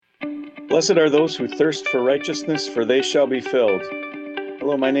Blessed are those who thirst for righteousness, for they shall be filled.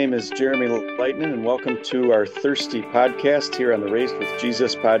 Hello, my name is Jeremy Lightman, and welcome to our Thirsty podcast here on the Raised with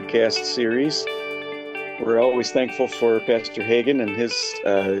Jesus podcast series. We're always thankful for Pastor Hagen and his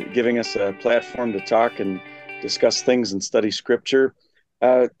giving us a platform to talk and discuss things and study Scripture.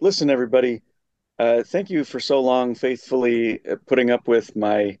 Listen, everybody, thank you for so long faithfully putting up with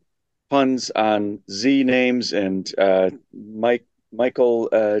my puns on Z names and Michael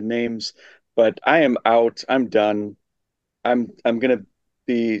names, but I am out. I'm done. I'm gonna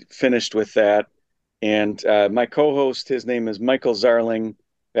be finished with that. And my co-host, his name is Michael Zarling,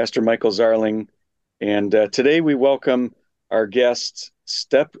 Pastor Michael Zarling, and today we welcome our guest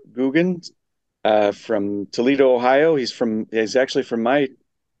Step Guggen from Toledo, Ohio. He's actually from my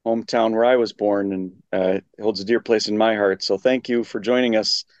hometown where I was born, and holds a dear place in my heart. So thank you for joining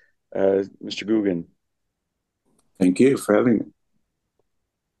us, Mr. Guggen. Thank you for having me.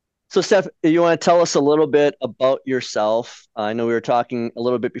 So, Steph, you want to tell us a little bit about yourself? I know we were talking a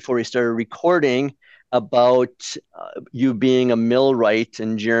little bit before we started recording about you being a millwright,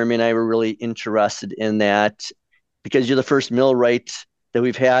 and Jeremy and I were really interested in that because you're the first millwright that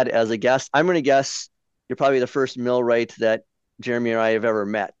we've had as a guest. I'm going to guess you're probably the first millwright that Jeremy and I have ever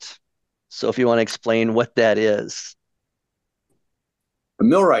met. So if you want to explain what that is. A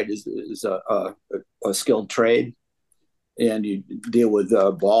millwright is a skilled trade. And you deal with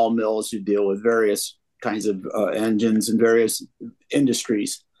ball mills, you deal with various kinds of engines and various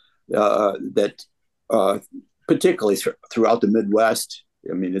industries that particularly throughout the Midwest.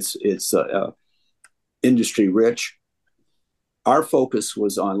 I mean, it's industry rich. Our focus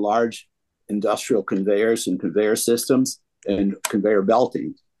was on large industrial conveyors and conveyor systems and conveyor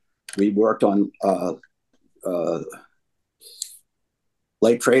belting. We worked on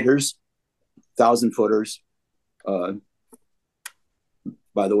lake freighters, 1,000-footers.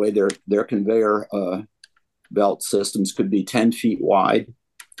 By the way, their conveyor belt systems could be 10 feet wide.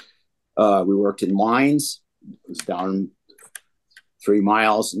 We worked in mines. It was down 3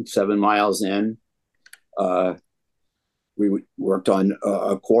 miles and 7 miles in. We worked on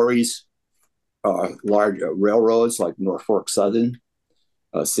quarries, large railroads like Norfolk Southern,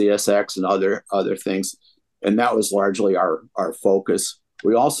 CSX, and other things. And that was largely our focus.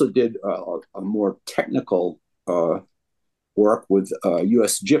 We also did a more technical work with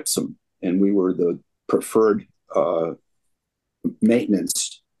U.S. Gypsum, and we were the preferred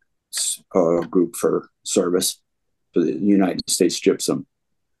maintenance group for service for the United States Gypsum.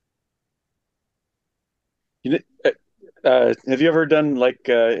 Have you ever done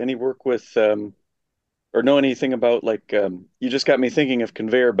any work with or know anything about you just got me thinking of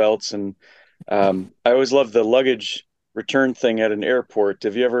conveyor belts, and I always love the luggage return thing at an airport.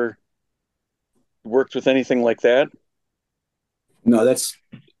 Have you ever worked with anything like that? No, that's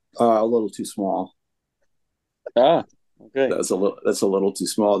a little too small. Okay. That's a little too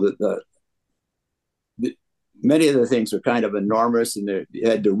small. Many of the things are kind of enormous, and you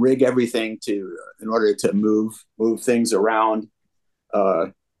had to rig everything in order to move things around,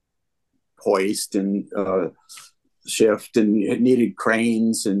 hoist and shift, and you needed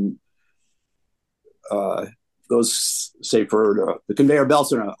cranes and those. Say for the conveyor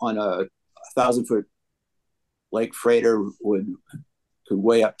belts on a 1,000-foot lake freighter could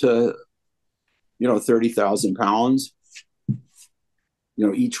weigh up to 30,000 pounds,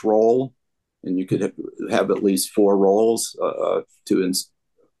 each roll, and you could have at least 4 rolls to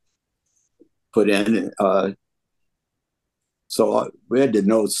put in. So we had to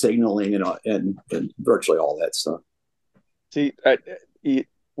know signaling and virtually all that stuff. See,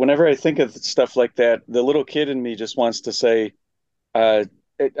 whenever I think of stuff like that, the little kid in me just wants to say,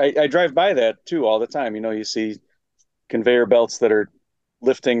 I drive by that too all the time. You see conveyor belts that are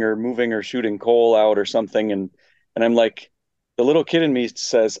lifting or moving or shooting coal out or something, and I'm like, the little kid in me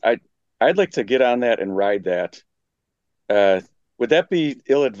says, I'd like to get on that and ride that. Would that be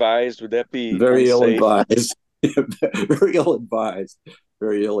ill-advised? Would that be very unsafe? Ill-advised? Very ill-advised.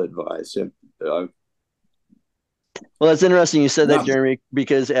 Very ill-advised. Well, that's interesting you said that, Jeremy,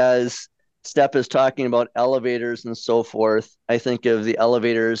 because as Step is talking about elevators and so forth, I think of the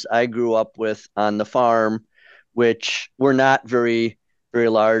elevators I grew up with on the farm, which were not very, very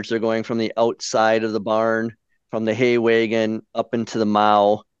large. They're going from the outside of the barn, from the hay wagon up into the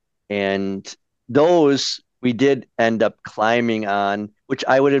mow. And those we did end up climbing on, which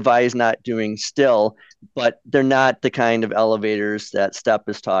I would advise not doing still, but they're not the kind of elevators that Step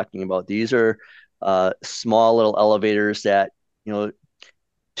is talking about. These are small little elevators that,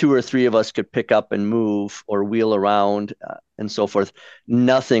 2 or 3 of us could pick up and move or wheel around and so forth.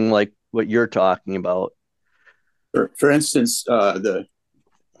 Nothing like what you're talking about. For instance, the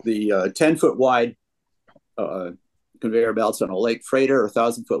the 10-foot wide conveyor belts on a lake freighter or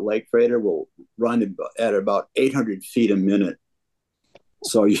 1,000-foot lake freighter will run at about 800 feet a minute.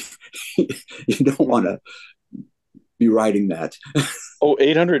 So you don't want to be riding that. Oh,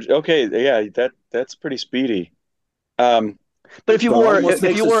 800. Okay, yeah, that's pretty speedy. But if you wore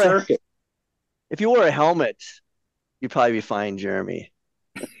a helmet, you'd probably be fine, Jeremy.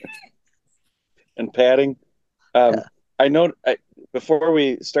 And padding. Yeah. I know before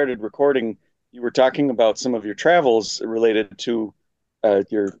we started recording, you were talking about some of your travels related to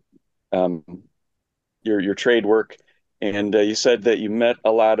your trade work, and you said that you met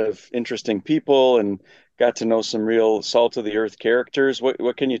a lot of interesting people and got to know some real salt of the earth characters.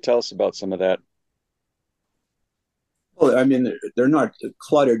 What can you tell us about some of that? Well, I mean, they're not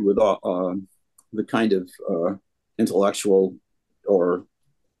cluttered with the kind of intellectual or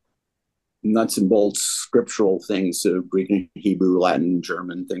nuts and bolts scriptural things, Greek and Hebrew, Latin,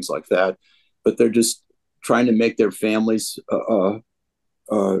 German, things like that. But they're just trying to make their families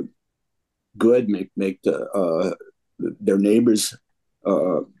good, make their neighbors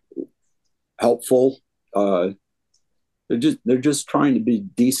helpful. They're just trying to be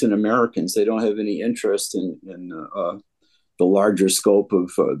decent Americans. They don't have any interest in the larger scope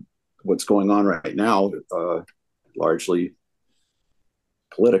of what's going on right now, largely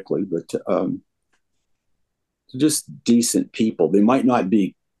politically, but just decent people. They might not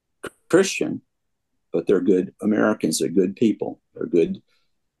be Christian, but they're good Americans. They're good people. They're good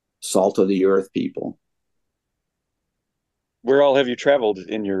salt of the earth people. Where all have you traveled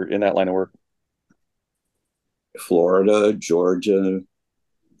in that line of work? Florida, Georgia,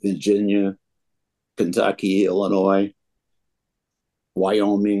 Virginia, Kentucky, Illinois,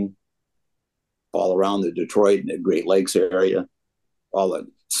 Wyoming, all around the Detroit and the Great Lakes area. All that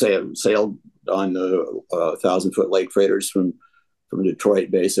sailed on the 1,000-foot lake freighters from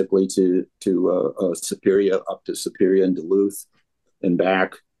Detroit basically to Superior, up to Superior and Duluth and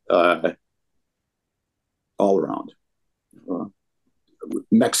back, all around.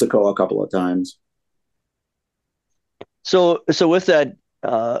 Mexico a couple of times. So with that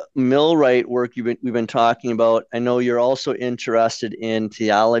millwright work we've been talking about, I know you're also interested in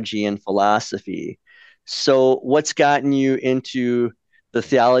theology and philosophy. So what's gotten you into the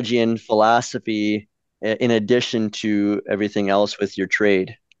theology and philosophy in addition to everything else with your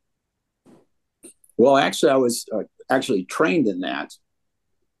trade? Well, actually, I was actually trained in that,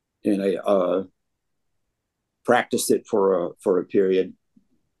 and I practiced it for a period,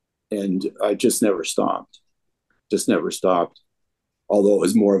 and I just never stopped. Although it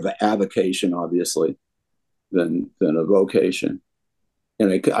was more of an avocation, obviously, than a vocation,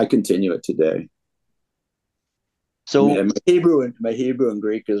 and I continue it today. So my Hebrew and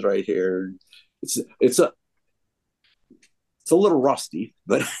Greek is right here. It's a little rusty,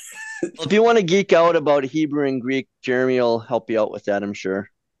 but well, if you want to geek out about Hebrew and Greek, Jeremy will help you out with that, I'm sure.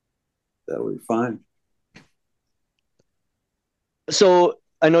 That would be fine. So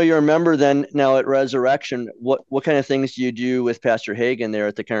I know you're a member then now at Resurrection. What kind of things do you do with Pastor Hagen there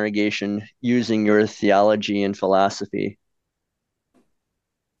at the congregation using your theology and philosophy?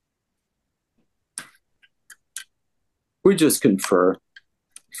 We just confer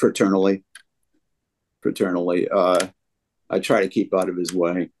fraternally. I try to keep out of his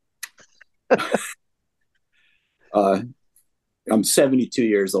way. I'm 72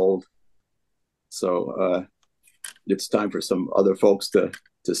 years old, so it's time for some other folks to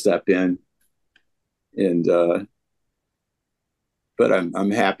step in, and but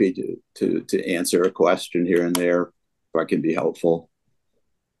I'm happy to answer a question here and there if I can be helpful.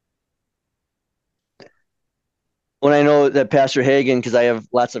 Well, I know that Pastor Hagen, because I have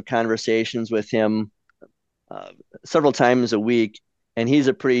lots of conversations with him several times a week, and he's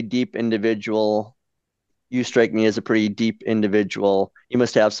a pretty deep individual. You strike me as a pretty deep individual. You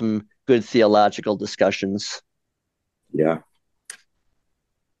must have some good theological discussions. Yeah,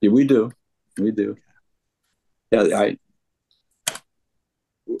 we do. Yeah, the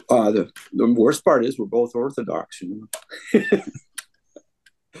worst part is we're both Orthodox, you know.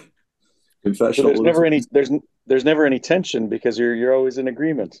 Confessional. So there's never any tension because you're always in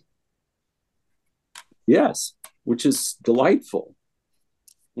agreement. Yes, which is delightful.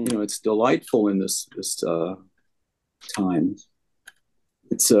 You know, it's delightful in this time.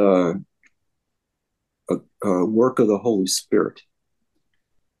 It's a work of the Holy Spirit.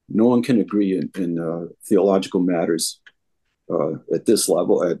 No one can agree in theological matters at this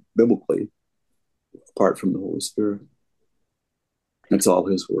level, biblically, apart from the Holy Spirit. It's all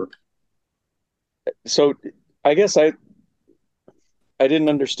His work. So, I guess I didn't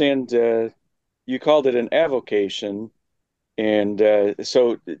understand. You called it an avocation, And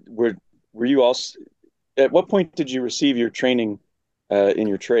so were you also, at what point did you receive your training in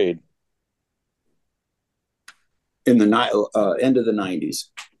your trade? In the end of the 90s,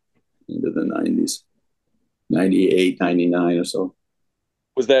 end of the 90s, 98, 99 or so.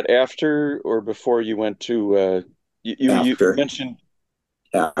 Was that after or before you went to, you After, mentioned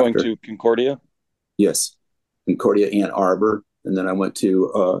going after, to Concordia? yes, Concordia, Ann Arbor. And then I went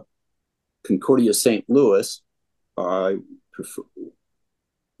to Concordia, St. Louis. I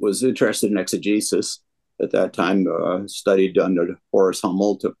was interested in exegesis at that time, studied under Horace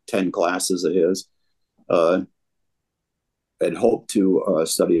Hummel, took 10 classes of his. Had hoped to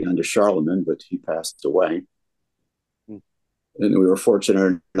study under Charlemagne, but he passed away. Hmm. And we were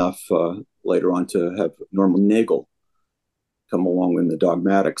fortunate enough later on to have Norman Nagel come along in the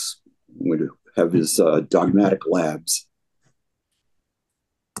dogmatics. We'd have his dogmatic labs.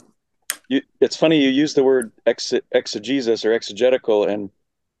 It's funny you use the word exegesis or exegetical, and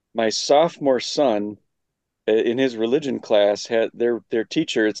my sophomore son in his religion class had their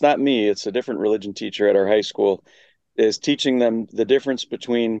teacher. It's not me; it's a different religion teacher at our high school. Is teaching them the difference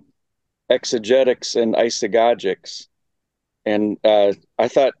between exegetics and eisegesis. And I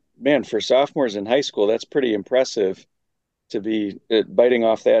thought, man, for sophomores in high school, that's pretty impressive to be biting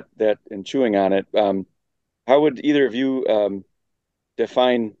off that and chewing on it. How would either of you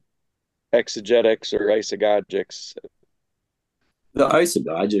define exegetics or eisegesis? The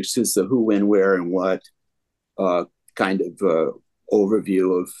eisegesis is the who, when, where, and what kind of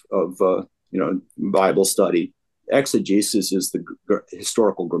overview of Bible study. Exegesis is the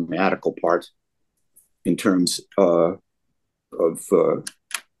historical grammatical part in terms of I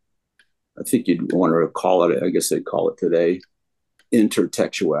think you'd want to call it, I guess they'd call it today,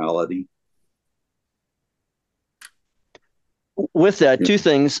 intertextuality. With that, two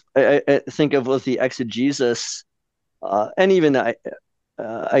things I think of with the exegesis and even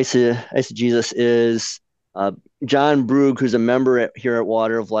eisegesis is John Brugge, who's a member here at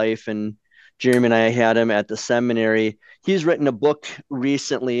Water of Life, and Jeremy and I had him at the seminary. He's written a book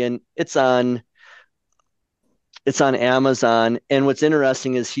recently, and it's on Amazon. And what's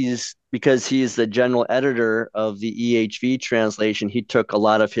interesting is because he's the general editor of the EHV translation, he took a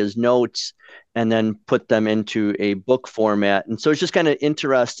lot of his notes and then put them into a book format. And so it's just kind of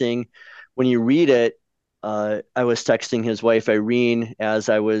interesting when you read it. I was texting his wife, Irene, as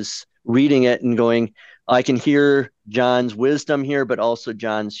I was reading it and going, I can hear John's wisdom here, but also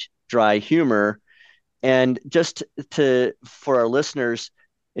John's dry humor. And just for our listeners,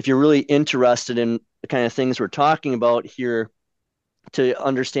 if you're really interested in the kind of things we're talking about here, to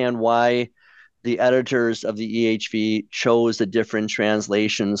understand why the editors of the EHV chose the different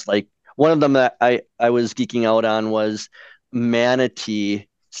translations. Like one of them that I was geeking out on was manatee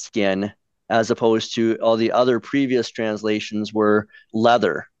skin, as opposed to all the other previous translations were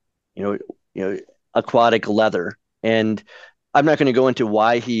leather, aquatic leather. And I'm not going to go into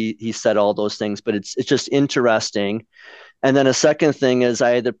why he said all those things, but it's just interesting. And then a second thing is I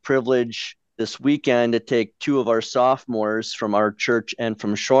had the privilege this weekend to take two of our sophomores from our church and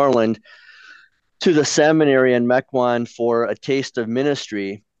from Shoreland to the seminary in Mequon for a taste of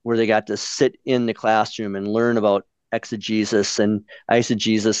ministry, where they got to sit in the classroom and learn about exegesis and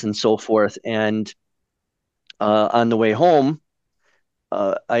eisegesis and so forth. And on the way home,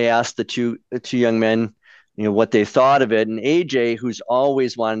 I asked the two young men, what they thought of it. And AJ, who's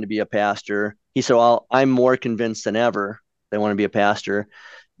always wanted to be a pastor, he said, well, I'm more convinced than ever they want to be a pastor.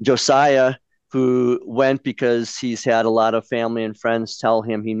 Josiah, who went because he's had a lot of family and friends tell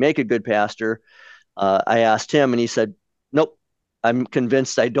him he'd make a good pastor. I asked him and he said, nope, I'm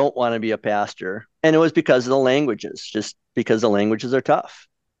convinced I don't want to be a pastor. And it was because of the languages, just because the languages are tough.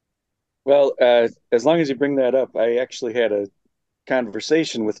 Well, as long as you bring that up, I actually had a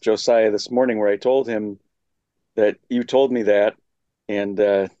conversation with Josiah this morning where I told him that you told me that. And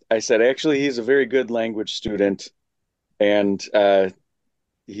I said, actually, he's a very good language student. And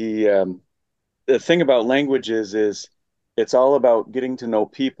the thing about languages is it's all about getting to know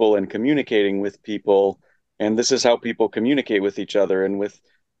people and communicating with people. And this is how people communicate with each other. And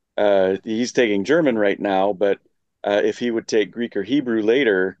he's taking German right now, but if he would take Greek or Hebrew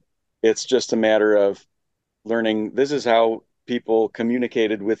later, it's just a matter of learning. This is how people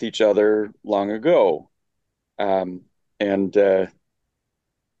communicated with each other long ago. And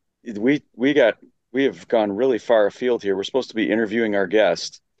we have gone really far afield here. We're supposed to be interviewing our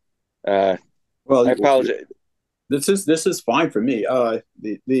guest. Well, I apologize. This is fine for me. I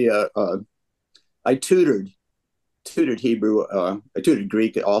tutored Hebrew. I tutored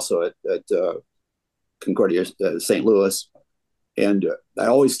Greek also at Concordia, St. Louis, and I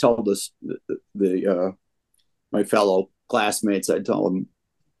always tell my fellow classmates, I tell them,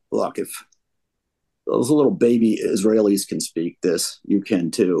 look, if those little baby Israelis can speak this, you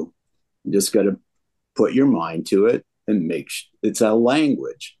can too. You just got to put your mind to it and it's a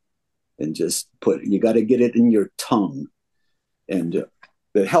language, and just you got to get it in your tongue. And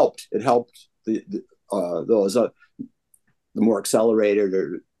it helped. It helped those the more accelerated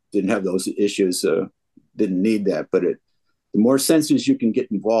or didn't have those issues, didn't need that. But the more senses you can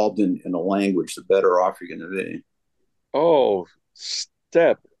get involved in a language, the better off you're going to be. Oh,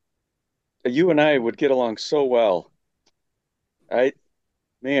 Step, you and I would get along so well.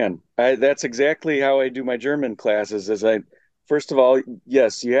 That's exactly how I do my German classes. First of all,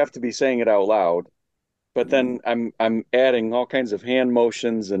 yes, you have to be saying it out loud, but then I'm adding all kinds of hand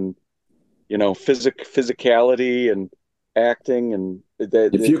motions and physicality and acting, and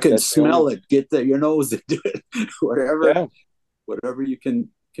if you can smell it, get your nose to do it. Whatever you can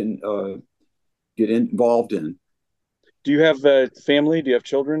get involved in. Do you have a family? Do you have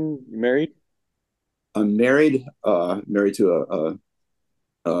children? You married? I'm married. Married to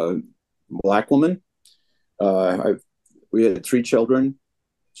a Black woman. We had 3 children.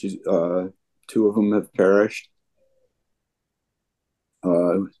 She's 2 of them have perished.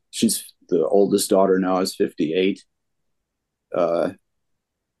 She's the oldest daughter now is 58.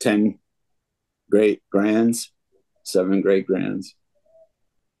 10 great grands, 7 great grands.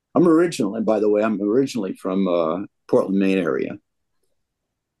 I'm originally from Portland, Maine area.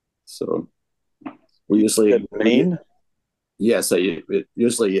 So we usually Maine. Yes, I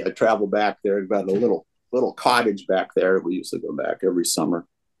usually travel back there. I've got a little cottage back there. We usually go back every summer.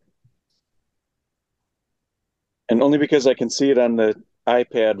 And only because I can see it on the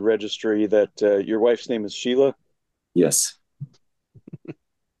iPad registry that your wife's name is Sheila. Yes.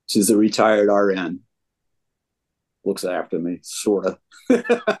 She's a retired RN. Looks after me, sort of.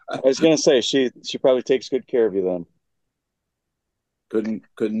 I was going to say, she probably takes good care of you then.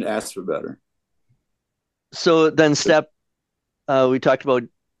 Couldn't ask for better. So then, Step, we talked about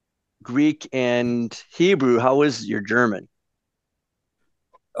Greek and Hebrew. How is your German?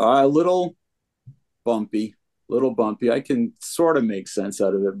 A little bumpy. I can sort of make sense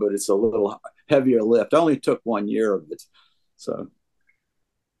out of it, but it's a little heavier lift. I only took 1 year of it. So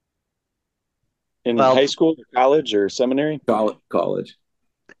in high school, college, or seminary? College.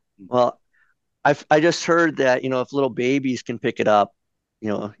 Well, I just heard that, if little babies can pick it up,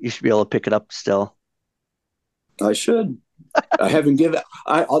 you should be able to pick it up still. I should. I haven't given.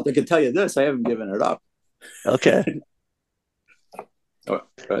 I can tell you this: I haven't given it up. Okay. I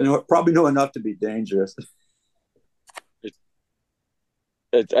probably know enough to be dangerous.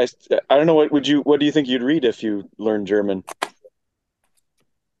 I don't know. What do you think you'd read if you learned German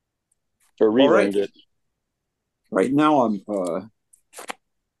or relearned it? Right now, I'm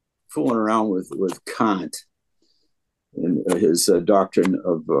fooling around with Kant and his doctrine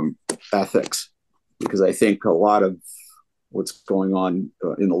of ethics, because I think a lot of what's going on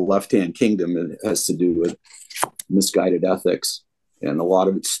in the left-hand kingdom has to do with misguided ethics, and a lot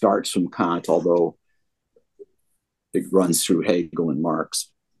of it starts from Kant, although it runs through Hegel and Marx.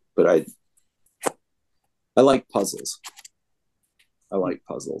 But I like puzzles.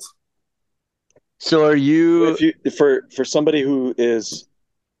 So are you? For somebody who is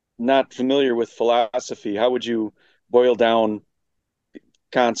not familiar with philosophy, how would you boil down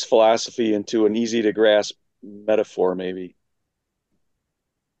Kant's philosophy into an easy to grasp metaphor, maybe?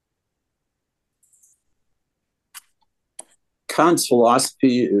 Kant's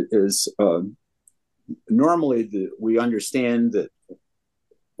philosophy is normally we understand that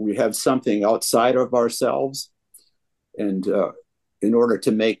we have something outside of ourselves, and in order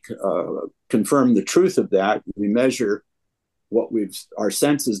to confirm the truth of that, we measure what our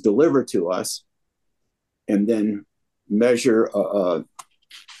senses deliver to us, and then measure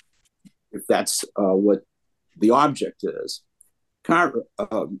if that's what the object is. Kant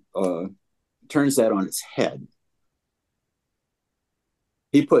turns that on its head.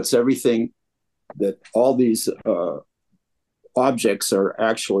 He puts everything that all these objects are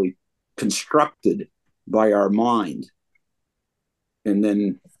actually constructed by our mind, and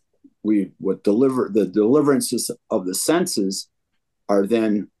then the deliverances of the senses are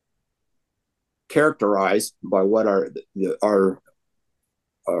then characterized by what our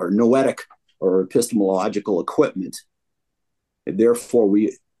noetic or epistemological equipment. And therefore,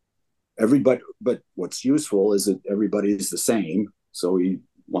 but what's useful is that everybody is the same. So he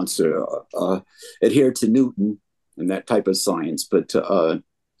wants to adhere to Newton and that type of science. But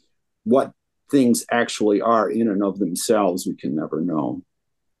what things actually are in and of themselves, we can never know.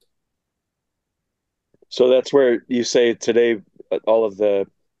 So that's where you say today all of the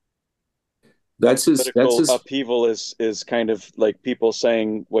That's his. That's Political his. upheaval is kind of like people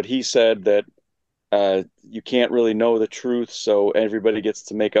saying what he said, that you can't really know the truth, so everybody gets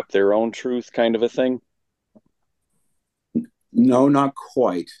to make up their own truth, kind of a thing. No, not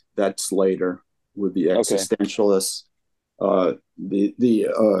quite. That's later with the Okay. existentialists.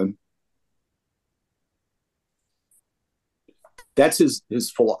 The That's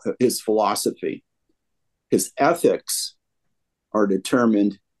his philosophy. His ethics are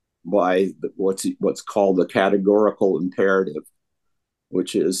determined by what's called the categorical imperative,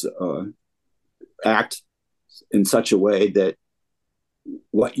 which is act in such a way that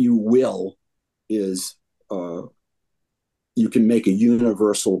what you will is you can make a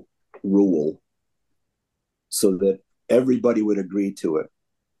universal rule so that everybody would agree to it.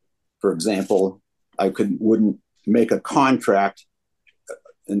 For example, wouldn't make a contract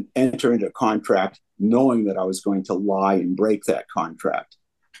and enter into a contract knowing that I was going to lie and break that contract.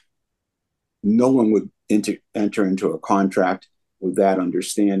 No one would enter into a contract with that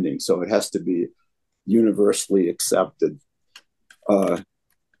understanding. So it has to be universally accepted.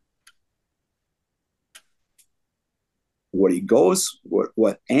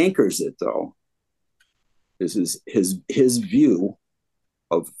 What anchors it though is his view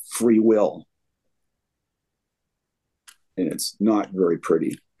of free will, and it's not very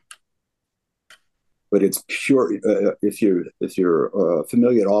pretty, but it's pure. If you're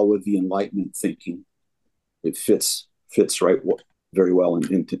familiar at all with the Enlightenment thinking, it fits very well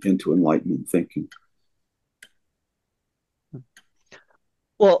into Enlightenment thinking.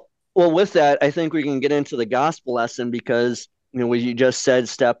 Well, with that, I think we can get into the gospel lesson because what you just said,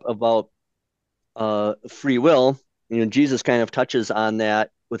 Step, about free will. Jesus kind of touches on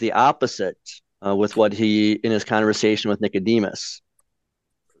that with the opposite, with what he in his conversation with Nicodemus.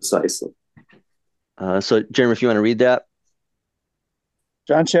 Precisely. So, Jeremy, if you want to read that.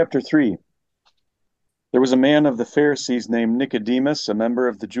 John chapter 3. There was a man of the Pharisees named Nicodemus, a member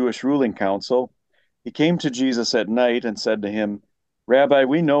of the Jewish ruling council. He came to Jesus at night and said to him, Rabbi,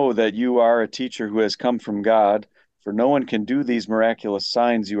 we know that you are a teacher who has come from God, for no one can do these miraculous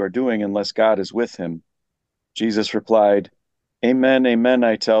signs you are doing unless God is with him. Jesus replied, Amen, amen,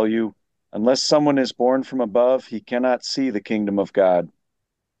 I tell you, unless someone is born from above, he cannot see the kingdom of God.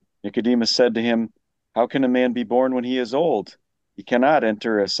 Nicodemus said to him, How can a man be born when he is old? He cannot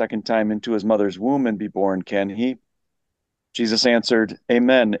enter a second time into his mother's womb and be born, can he? Jesus answered,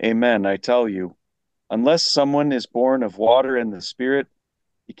 Amen, amen, I tell you, unless someone is born of water and the Spirit,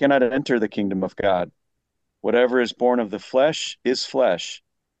 he cannot enter the kingdom of God. Whatever is born of the flesh is flesh.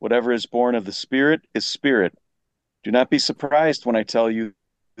 Whatever is born of the Spirit is spirit. Do not be surprised when I tell you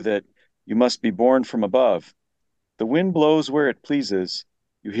that you must be born from above. The wind blows where it pleases.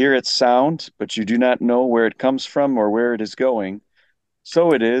 You hear its sound, but you do not know where it comes from or where it is going.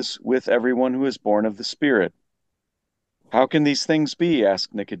 So it is with everyone who is born of the Spirit. How can these things be?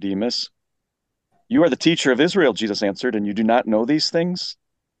 Asked Nicodemus. You are the teacher of Israel, Jesus answered, and you do not know these things?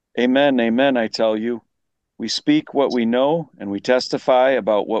 Amen, amen, I tell you. We speak what we know, and we testify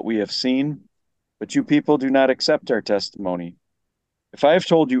about what we have seen, but you people do not accept our testimony. If I have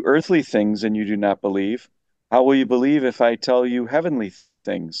told you earthly things and you do not believe, how will you believe if I tell you heavenly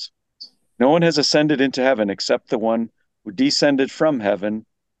things? No one has ascended into heaven except the one who descended from heaven,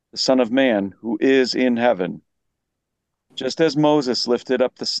 the Son of Man, who is in heaven. Just as Moses lifted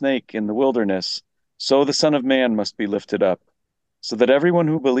up the snake in the wilderness, so the Son of Man must be lifted up, so that everyone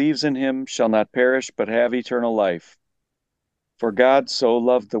who believes in him shall not perish but have eternal life. For God so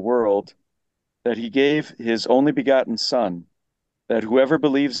loved the world that he gave his only begotten Son, that whoever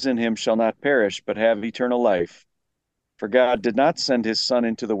believes in him shall not perish but have eternal life. For God did not send his Son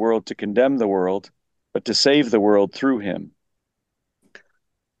into the world to condemn the world, but to save the world through him.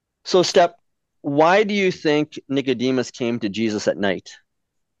 So, Step, why do you think Nicodemus came to Jesus at night?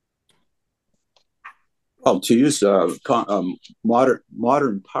 Well, to use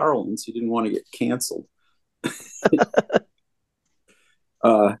modern parlance, he didn't want to get canceled.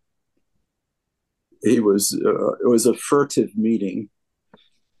 It was a furtive meeting,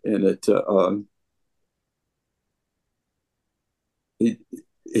 and he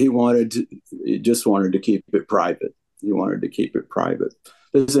just wanted to keep it private. He wanted to keep it private.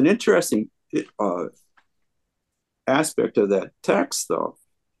 There's an interesting aspect of that text, though,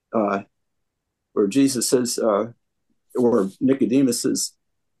 where Jesus says, or Nicodemus says,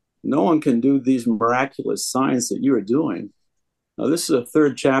 no one can do these miraculous signs that you are doing. Now, this is the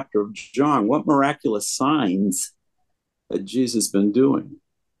third chapter of John. What miraculous signs had Jesus been doing?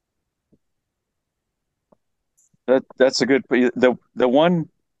 That's a good. The one.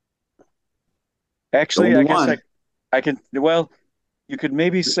 Actually, I guess I can. Well, you could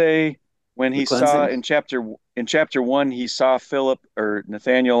maybe say when the he saw cleansing. in chapter 1, he saw Philip or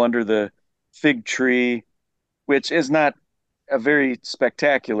Nathaniel under the fig tree, which is not a very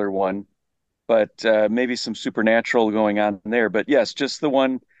spectacular one, but maybe some supernatural going on there. But yes, just the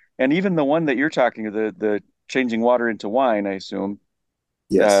one, and even the one that you're talking, the changing water into wine, I assume,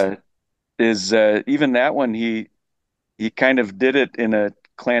 Yes, uh, is even that one. He kind of did it in a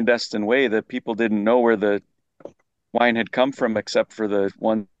clandestine way that people didn't know where the wine had come from, except for the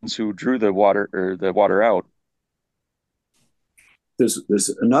ones who drew the water or the water out. there's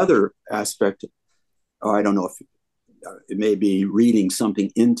another aspect. I don't know if it may be reading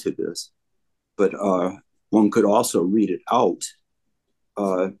something into this, but one could also read it out.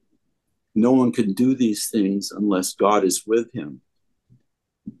 Uh, no one can do these things unless God is with him.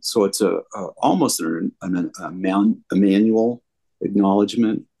 So it's almost a manual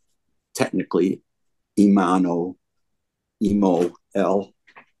acknowledgement, technically, imano, emo, el,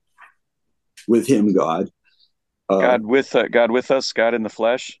 with him, God. God with us, God in the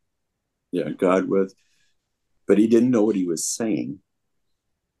flesh. Yeah, God with, but he didn't know what he was saying.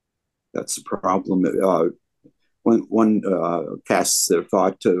 That's the problem. One casts their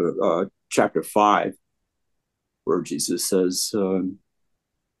thought to chapter 5, where Jesus says,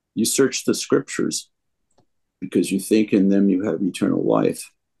 you search the scriptures because you think in them you have eternal life,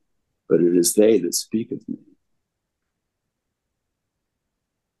 but it is they that speak of me.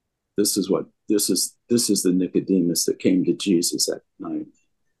 This is the Nicodemus that came to Jesus at night.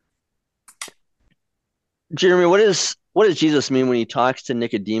 Jeremy, what does Jesus mean when he talks to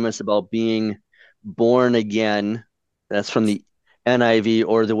Nicodemus about being born again? That's from the NIV,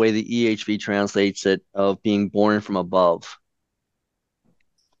 or the way the EHV translates it, of being born from above.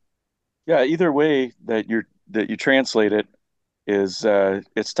 Yeah, either way that you translate it is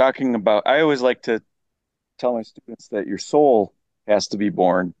it's talking about. I always like to tell my students that your soul has to be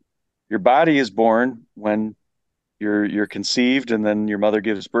born. Your body is born when you're conceived, and then your mother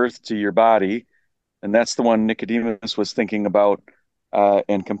gives birth to your body, and that's the one Nicodemus was thinking about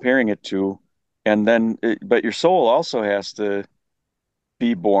and comparing it to. And then, but your soul also has to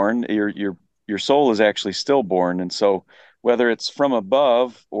be born. Your soul is actually stillborn, and so whether it's from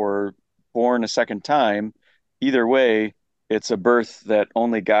above or born a second time, either way, it's a birth that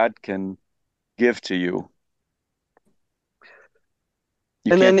only God can give to you.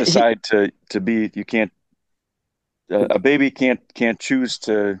 You And can't then he, decide to be. You can't. A baby can't choose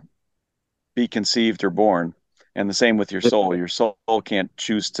to be conceived or born, and the same with your soul. Your soul can't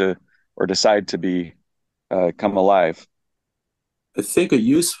choose to or decide to be come alive. I think a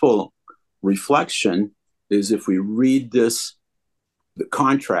useful reflection is if we read this, the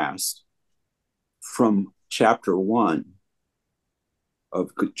contrast from chapter 1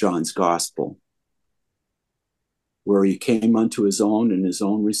 of John's Gospel, where he came unto his own, and his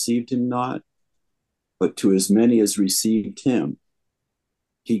own received him not, but to as many as received him,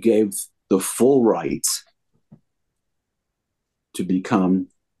 he gave the full rights to become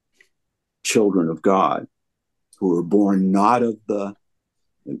children of God, who were born not of the,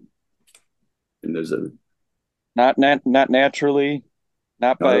 and there's a, Not naturally,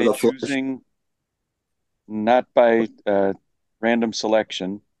 not not of by the flesh, choosing, not by random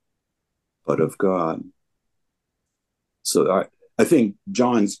selection. but of God. So I think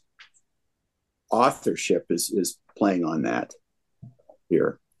John's authorship is playing on that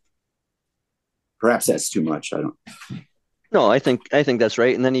here. Perhaps that's too much. I don't. No, I think that's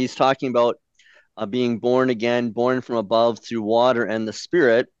right. And then he's talking about being born again, born from above through water and the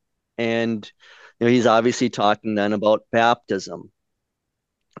Spirit, and he's obviously talking then about baptism.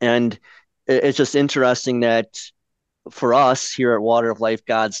 And it's just interesting that for us here at Water of Life,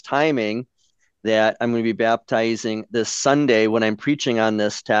 God's timing, that I'm going to be baptizing this Sunday when I'm preaching on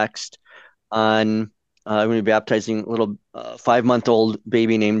this text. I'm going to be baptizing a little 5-month-old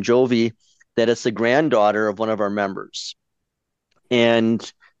baby named Jovi, that it's the granddaughter of one of our members. And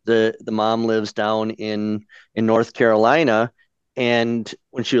the mom lives down in North Carolina. And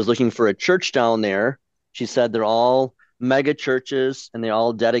when she was looking for a church down there, she said they're all mega churches and they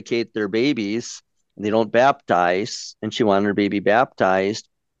all dedicate their babies and they don't baptize. And she wanted her baby baptized.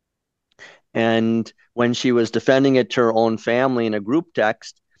 And when she was defending it to her own family in a group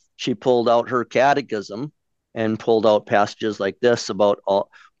text, she pulled out her catechism and pulled out passages like this about all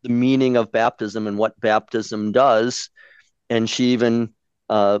the meaning of baptism and what baptism does. And she even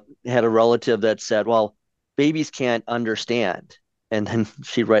had a relative that said, well, babies can't understand. And then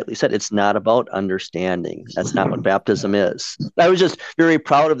she rightly said, it's not about understanding. That's not what baptism is. I was just very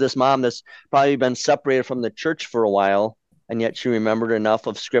proud of this mom that's probably been separated from the church for a while, and yet she remembered enough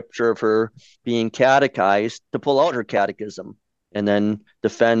of scripture of her being catechized to pull out her catechism and then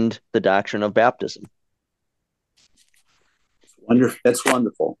defend the doctrine of baptism. That's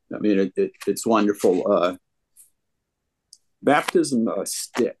wonderful. I mean, it's wonderful. Baptism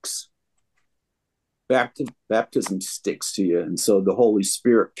sticks. Baptism sticks to you, and so the Holy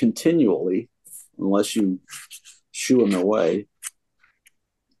Spirit continually, unless you shoo him away,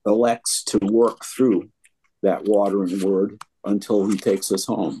 elects to work through that water and word until he takes us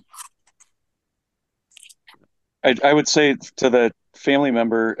home. I would say to the family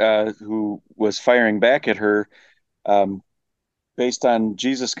member who was firing back at her, based on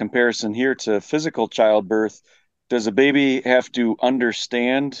Jesus' comparison here to physical childbirth, does a baby have to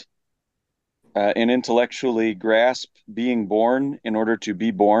understand and intellectually grasp being born in order to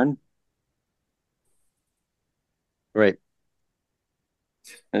be born? Right.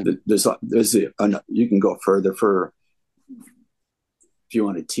 You can go further if you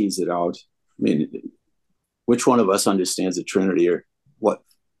want to tease it out. I mean, which one of us understands the Trinity or what?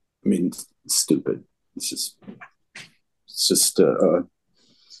 I mean, it's stupid. It's just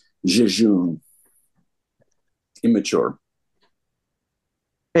jejune, immature.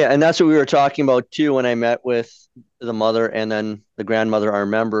 Yeah, and that's what we were talking about too when I met with the mother and then the grandmother, our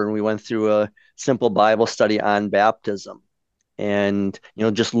member, and we went through a simple Bible study on baptism. And,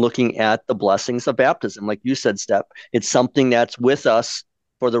 just looking at the blessings of baptism, like you said, Step, it's something that's with us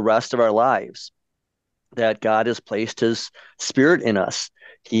for the rest of our lives, that God has placed his spirit in us.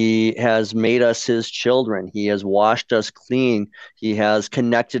 He has made us his children. He has washed us clean. He has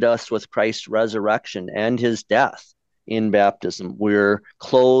connected us with Christ's resurrection and his death in baptism. We're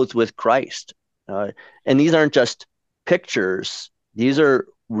clothed with Christ. And these aren't just pictures. These are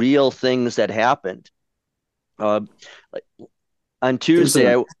real things that happened. On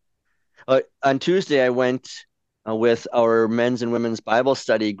Tuesday, I went with our men's and women's Bible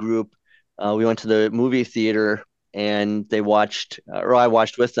study group. We went to the movie theater and I watched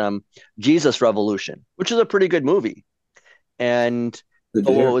with them, Jesus Revolution, which is a pretty good movie. And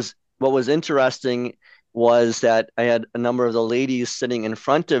what was interesting was that I had a number of the ladies sitting in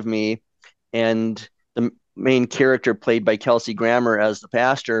front of me, and the main character, played by Kelsey Grammer as the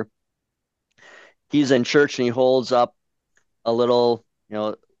pastor, he's in church and he holds up a little,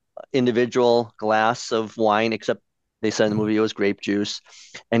 individual glass of wine, except they said in the movie it was grape juice.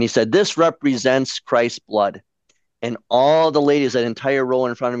 And he said, "This represents Christ's blood." And all the ladies, that entire row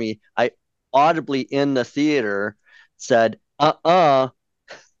in front of me, I audibly in the theater said,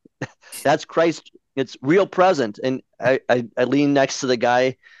 that's Christ. It's real present. And I leaned next to the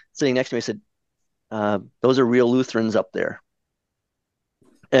guy sitting next to me. I said, those are real Lutherans up there.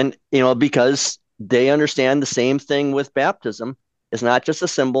 And, because they understand the same thing with baptism. It's not just a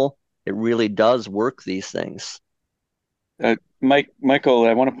symbol. It really does work these things. Michael,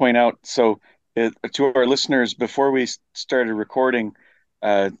 I want to point out, to our listeners, before we started recording,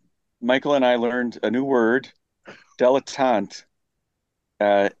 Michael and I learned a new word, dilettante.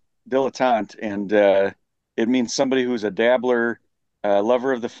 Dilettante, and it means somebody who's a dabbler,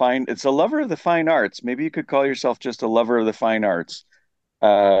 lover of the fine. It's a lover of the fine arts. Maybe you could call yourself just a lover of the fine arts,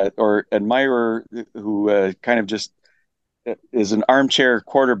 or admirer who kind of just is an armchair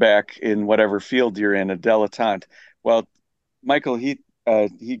quarterback in whatever field you're in, a dilettante. Well, Michael, he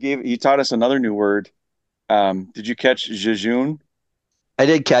taught us another new word. Did you catch jejune? I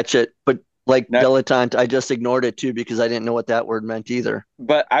did catch it, but dilettante, I just ignored it too because I didn't know what that word meant either.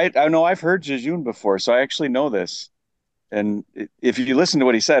 But I know I've heard jejune before, so I actually know this. And if you listen to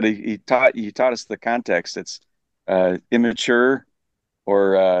what he said, he taught us the context. It's immature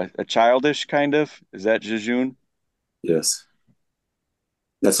or a childish kind of. Is that jejune? Yes,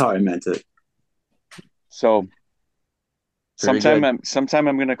 that's how I meant it. So sometime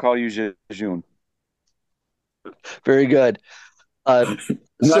I'm going to call you jejune. Very good. Not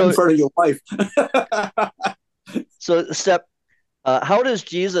in front of your wife. So, Step, how does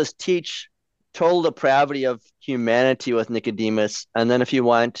Jesus teach total depravity of humanity with Nicodemus? And then if you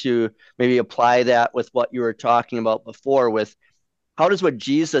want to maybe apply that with what you were talking about before, with how does what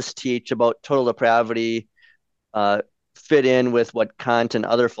Jesus teach about total depravity fit in with what Kant and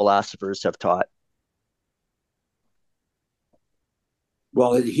other philosophers have taught?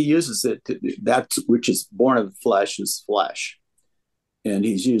 Well, he uses it, that which is born of the flesh is flesh. And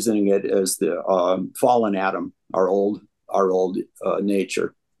he's using it as the fallen Adam, our old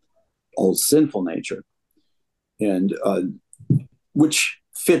nature, old sinful nature, and which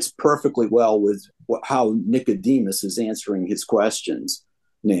fits perfectly well with how Nicodemus is answering his questions,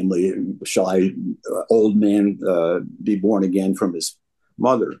 namely, shall I, old man, be born again from his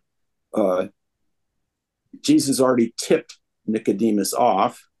mother? Jesus already tipped Nicodemus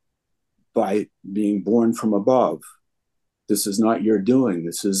off by being born from above. This is not your doing.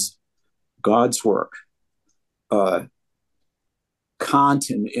 This is God's work. Kant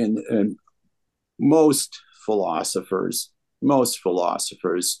and most philosophers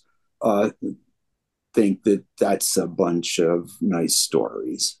think that that's a bunch of nice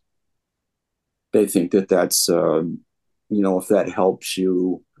stories. They think that that's, if that helps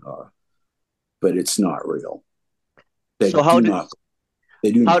you, but it's not real. They do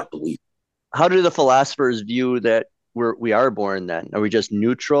not believe. How do the philosophers view that we are born then? Are we just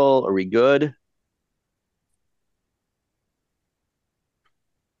neutral? Are we good?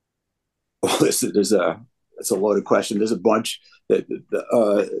 Well, that's a loaded question. There's a bunch that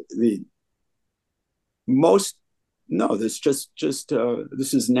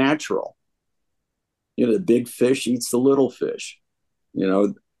this is natural. The big fish eats the little fish.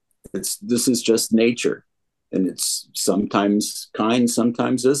 This is just nature, and it's sometimes kind,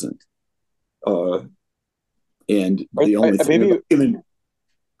 sometimes isn't. And the only thing.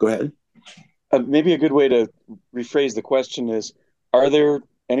 Go ahead. Maybe a good way to rephrase the question is: are there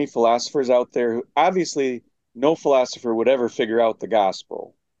any philosophers out there who, obviously no philosopher would ever figure out the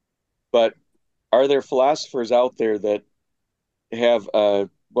gospel, but are there philosophers out there that have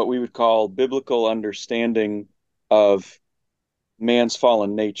what we would call biblical understanding of man's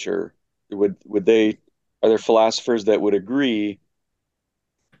fallen nature? Are there philosophers that would agree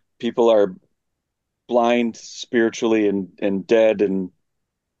people are blind spiritually and dead and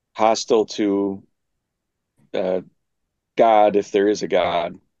hostile to God, if there is a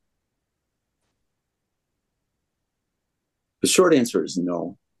God? The short answer is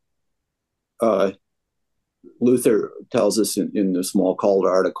no. Luther tells us in the Smalcald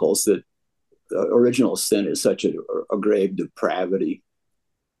Articles that original sin is such a grave depravity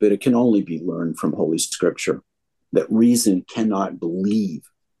that it can only be learned from Holy Scripture, that reason cannot believe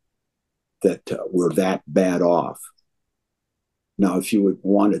that we're that bad off. Now, if you would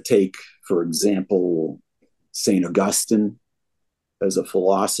want to take, for example, St. Augustine as a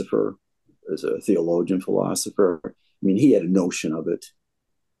philosopher, as a theologian philosopher, he had a notion of it.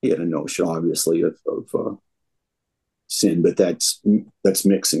 He had a notion, obviously, of sin, but that's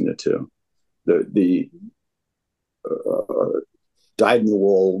mixing the two. The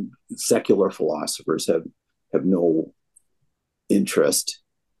dyed-in-the-wool secular philosophers have no interest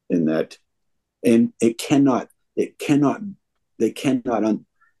in that, and they cannot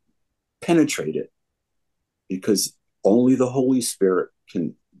penetrate it, because only the Holy Spirit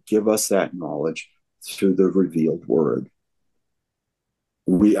can give us that knowledge through the revealed word.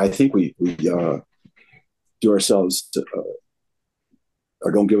 I think we do ourselves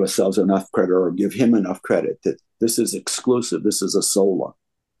or don't give ourselves enough credit, or give him enough credit, that this is exclusive. This is a sola.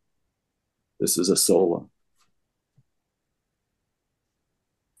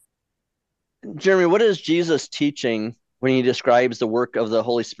 Jeremy, what is Jesus teaching when he describes the work of the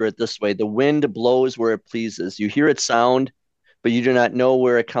Holy Spirit this way? The wind blows where it pleases. You hear its sound, but you do not know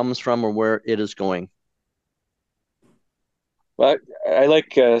where it comes from or where it is going. Well, I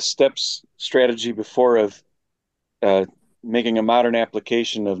like Stepp's strategy before of making a modern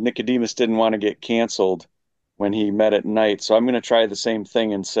application of Nicodemus didn't want to get canceled when he met at night. So I'm going to try the same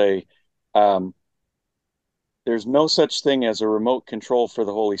thing and say, there's no such thing as a remote control for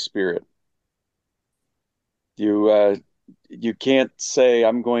the Holy Spirit. You can't say,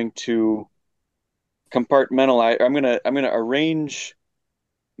 I'm going to compartmentalize. I'm going to arrange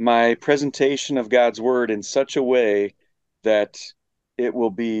my presentation of God's word in such a way that it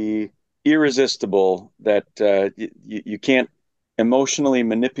will be irresistible, that you can't emotionally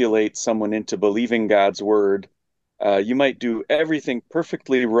manipulate someone into believing God's word. You might do everything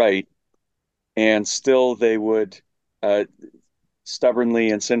perfectly right, and still they would stubbornly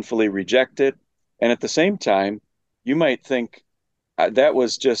and sinfully reject it. And at the same time, you might think that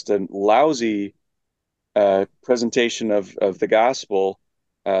was just a lousy presentation of the gospel,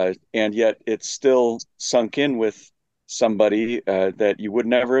 and yet it's still sunk in with somebody that you would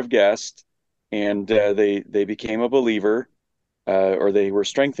never have guessed, and they became a believer, or they were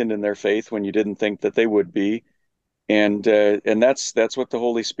strengthened in their faith when you didn't think that they would be, and that's what the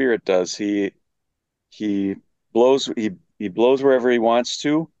Holy Spirit does. He blows wherever he wants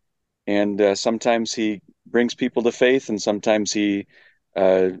to, and sometimes he brings people to faith, and sometimes he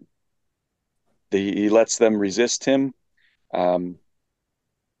lets them resist him.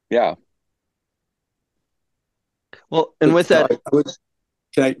 Yeah. Well, and with that,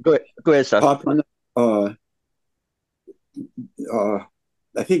 can I go ahead, Steph. pop on?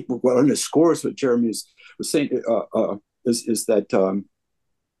 I think what underscores what Jeremy was saying is that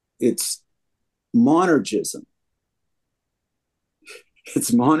it's monergism.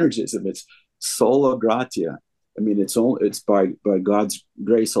 It's monergism. It's sola gratia. I mean, it's by God's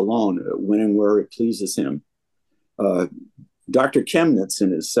grace alone, when and where it pleases Him. Dr. Chemnitz,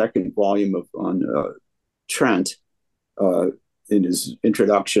 in his second volume on Trent, in his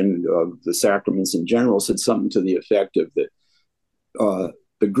introduction of the sacraments in general, said something to the effect of that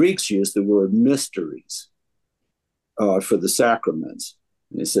the Greeks used the word mysteries for the sacraments.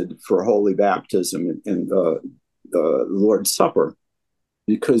 And they said for holy baptism and the Lord's Supper,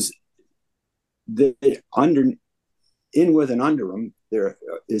 because in with and under them there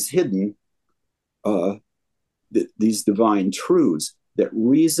is hidden these divine truths that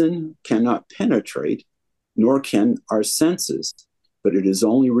reason cannot penetrate, nor can our senses, but it is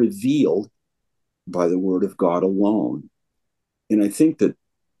only revealed by the word of God alone. And I think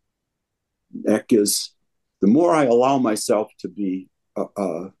that gives, the more I allow myself to be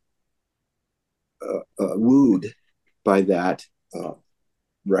wooed by that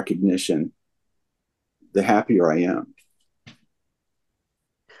recognition, the happier I am.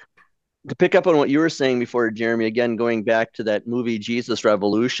 To pick up on what you were saying before, Jeremy, again, going back to that movie, Jesus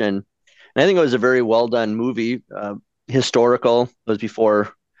Revolution, and I think it was a very well done movie, historical. It was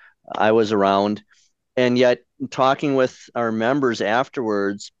before I was around. And yet, talking with our members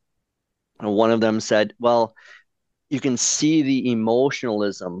afterwards, one of them said, well, you can see the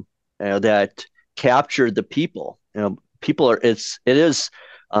emotionalism that captured the people. It is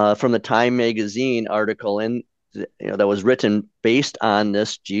from the Time magazine article that was written based on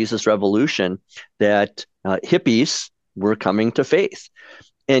this Jesus Revolution, that hippies were coming to faith.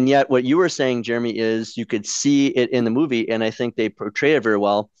 And yet what you were saying, Jeremy, is you could see it in the movie, and I think they portray it very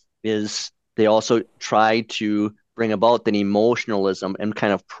well, is they also try to bring about that emotionalism and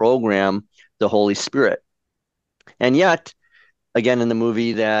kind of program the Holy Spirit. And yet, again, in the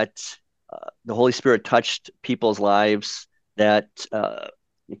movie, that the Holy Spirit touched people's lives that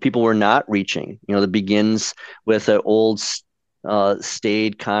people were not reaching. That begins with an old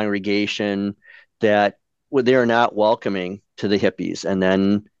staid congregation that they are not welcoming to the hippies. And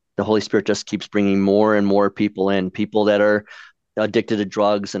then the Holy Spirit just keeps bringing more and more people in, people that are addicted to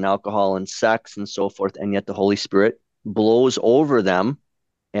drugs and alcohol and sex and so forth. And yet the Holy Spirit blows over them,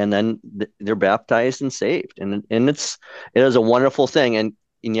 and then they're baptized and saved. And it is a wonderful thing. And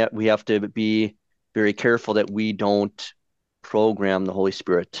yet we have to be very careful that we don't program the Holy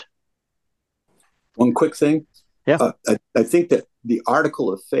Spirit. One quick thing. Yeah. I think that the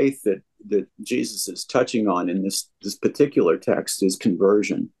article of faith that Jesus is touching on in this particular text is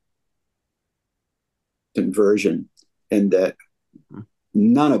conversion. And that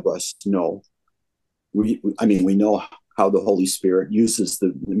none of us know. We know how the Holy Spirit uses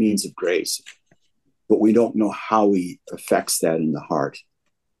the means of grace, but we don't know how He affects that in the heart.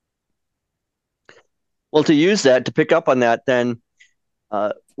 Well, to pick up on that, then,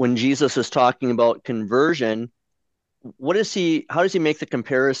 when Jesus is talking about conversion, how does he make the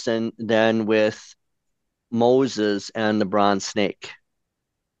comparison then with Moses and the bronze snake?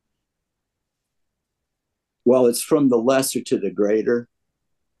 Well, it's from the lesser to the greater.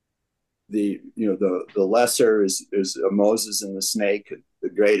 The lesser is Moses and the snake. The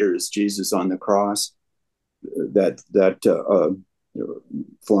greater is Jesus on the cross. That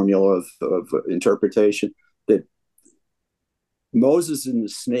formula of interpretation, that Moses and the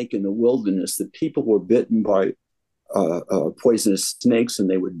snake in the wilderness, the people were bitten by poisonous snakes and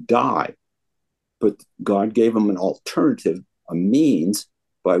they would die, but God gave them an alternative, a means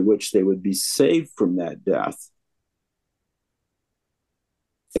by which they would be saved from that death.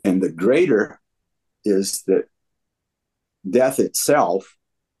 And the greater is that death itself,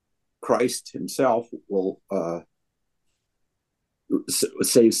 Christ Himself will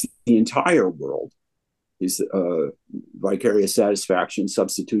saves the entire world. He's vicarious satisfaction,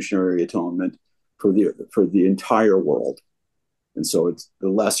 substitutionary atonement for the entire world. And so it's the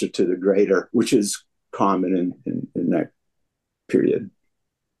lesser to the greater, which is common in that period.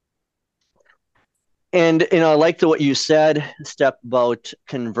 And I liked what you said, Step, about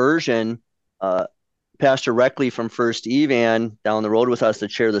conversion. Pastor Reckley from First Evan down the road with us, to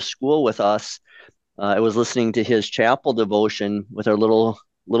chair the school with us, I was listening to his chapel devotion with our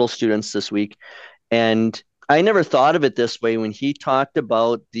little students this week, and I never thought of it this way when he talked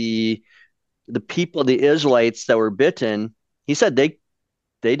about the people, the Israelites that were bitten. He said they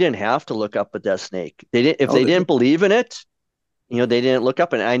didn't have to look up at that snake. They didn't believe in it. They didn't look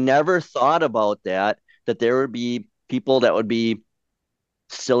up. And I never thought about that there would be people that would be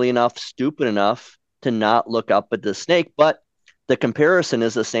silly enough, stupid enough to not look up at the snake. But the comparison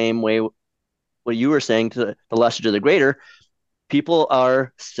is the same way what you were saying, to the lesser to the greater. People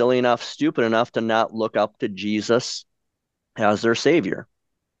are silly enough, stupid enough to not look up to Jesus as their Savior.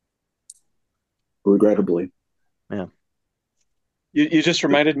 Regrettably. Yeah. You just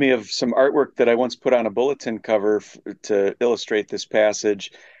reminded me of some artwork that I once put on a bulletin cover to illustrate this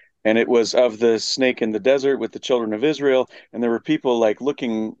passage. And it was of the snake in the desert with the children of Israel. And there were people like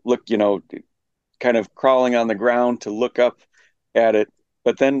kind of crawling on the ground to look up at it.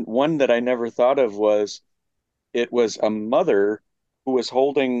 But then one that I never thought of was it was a mother who was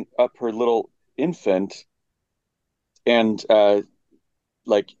holding up her little infant and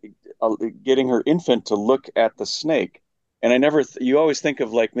like getting her infant to look at the snake. And you always think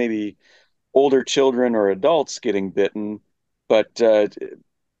of like maybe older children or adults getting bitten, but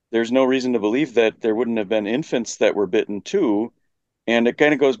there's no reason to believe that there wouldn't have been infants that were bitten too. And it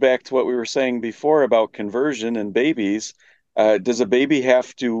kind of goes back to what we were saying before about conversion and babies. Does a baby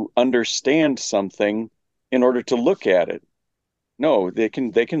have to understand something in order to look at it? No, they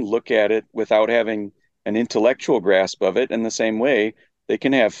can look at it without having an intellectual grasp of it. In the same way, they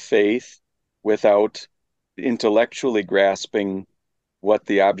can have faith without intellectually grasping what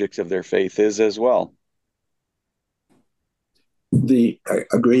the object of their faith is as well.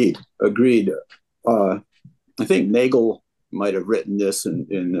 Agreed. I think Nagel might have written this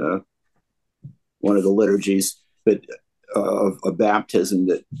in one of the liturgies, but of baptism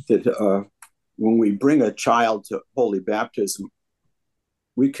that when we bring a child to holy baptism,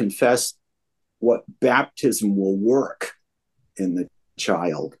 we confess what baptism will work in the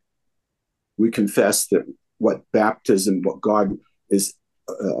child. We confess that what God is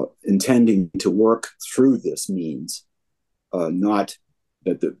intending to work through this means, not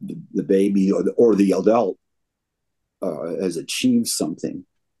that the baby or the adult has achieved something.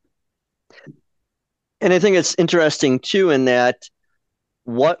 And I think it's interesting too, in that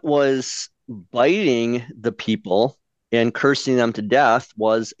what was biting the people and cursing them to death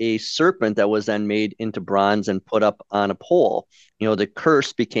was a serpent that was then made into bronze and put up on a pole. The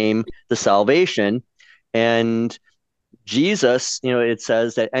curse became the salvation. And Jesus, it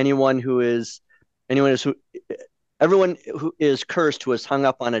says that everyone who is cursed who is hung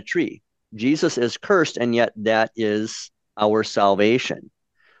up on a tree. Jesus is cursed, and yet that is our salvation.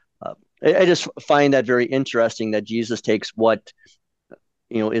 I just find that very interesting that Jesus takes what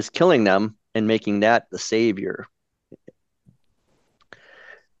is killing them and making that the savior.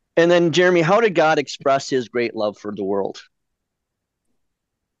 And then, Jeremy, how did God express his great love for the world?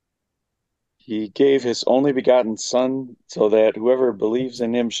 He gave his only begotten Son so that whoever believes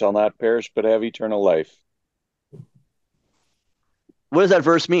in him shall not perish but have eternal life. What does that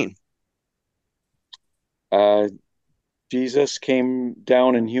verse mean? Jesus came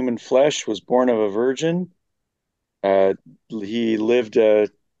down in human flesh, was born of a virgin. He lived a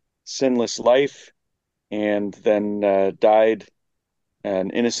sinless life and then died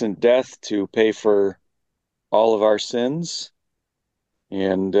an innocent death to pay for all of our sins.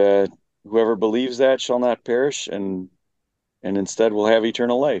 And whoever believes that shall not perish and instead will have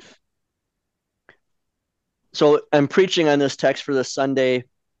eternal life. So I'm preaching on this text for this Sunday,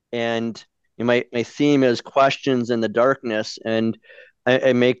 and my theme is questions in the darkness. And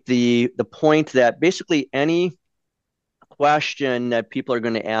I make the point that basically any question that people are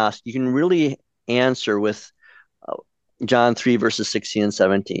going to ask, you can really answer with John 3, verses 16 and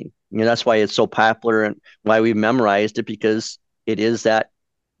 17. That's why it's so popular and why we've memorized it, because it is that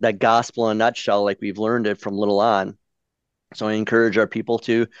gospel in a nutshell, like we've learned it from little on. So I encourage our people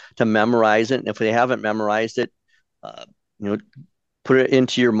to memorize it. And if they haven't memorized it, put it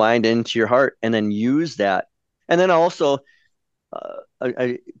into your mind, into your heart, and then use that. And then also,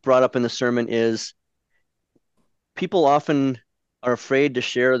 I brought up in the sermon is people often are afraid to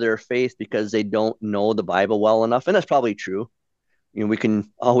share their faith because they don't know the Bible well enough. And that's probably true. We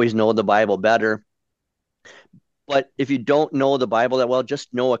can always know the Bible better. But if you don't know the Bible that well,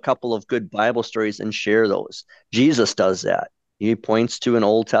 just know a couple of good Bible stories and share those. Jesus does that. He points to an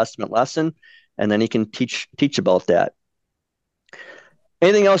Old Testament lesson, and then he can teach about that.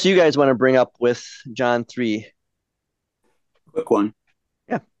 Anything else you guys want to bring up with John 3? Quick one.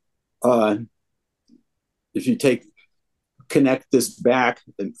 Yeah. If you connect this back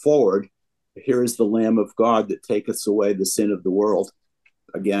and forward, here is the Lamb of God that taketh away the sin of the world.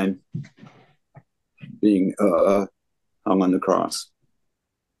 Again, being hung on the cross.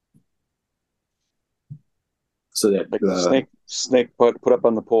 So that like the snake put up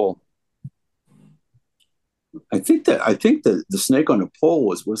on the pole. I think the snake on the pole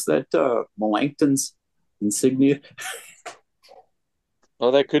was that Melanchthon's insignia.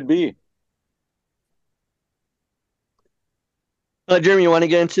 Oh, that could be. Jeremy, you want to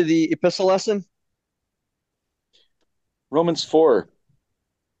get into the epistle lesson? Romans 4.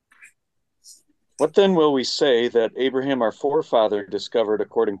 What then will we say that Abraham our forefather discovered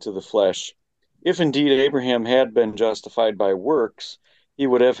according to the flesh? If indeed Abraham had been justified by works, he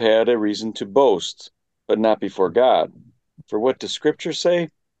would have had a reason to boast, but not before God. For what does Scripture say?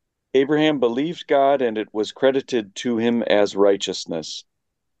 Abraham believed God, and it was credited to him as righteousness.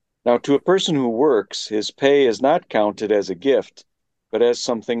 Now, to a person who works, his pay is not counted as a gift, but as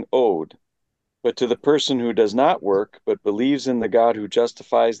something owed. But to the person who does not work, but believes in the God who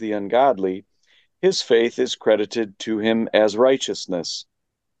justifies the ungodly, his faith is credited to him as righteousness.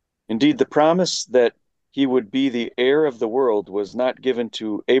 Indeed, the promise that he would be the heir of the world was not given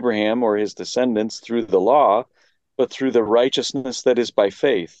to Abraham or his descendants through the law, but through the righteousness that is by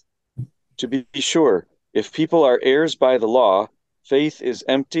faith. To be sure, if people are heirs by the law, faith is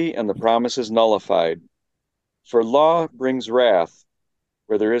empty and the promise is nullified. For law brings wrath.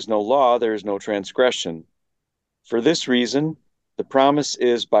 Where there is no law, there is no transgression. For this reason, the promise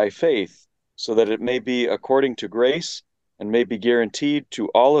is by faith, so that it may be according to grace and may be guaranteed to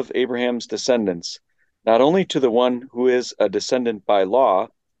all of Abraham's descendants, not only to the one who is a descendant by law,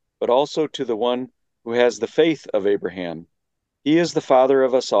 but also to the one who has the faith of Abraham. He is the father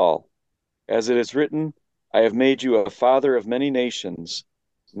of us all. As it is written, I have made you a father of many nations.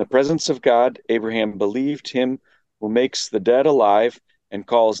 In the presence of God, Abraham believed him who makes the dead alive and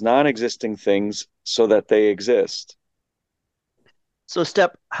calls non-existing things so that they exist. So,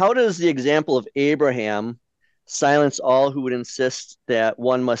 Step, how does the example of Abraham silence all who would insist that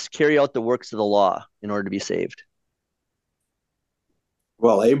one must carry out the works of the law in order to be saved?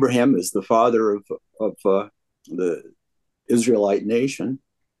 Well, Abraham is the father of the Israelite nation.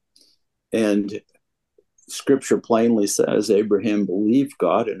 And Scripture plainly says Abraham believed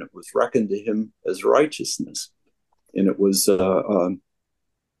God and it was reckoned to him as righteousness. And it was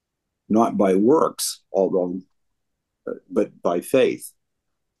not by works, but by faith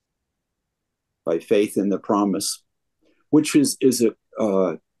in the promise, which is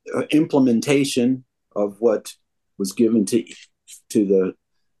a implementation of what was given to the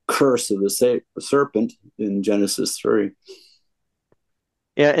curse of the serpent in Genesis 3.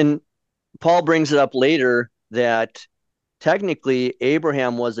 Yeah, and Paul brings it up later that technically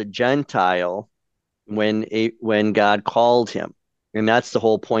Abraham was a Gentile when God called him. And that's the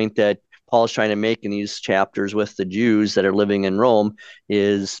whole point that Paul's trying to make in these chapters with the Jews that are living in Rome,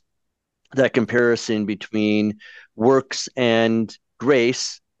 is that comparison between works and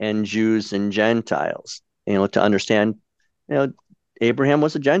grace and Jews and Gentiles. To understand, Abraham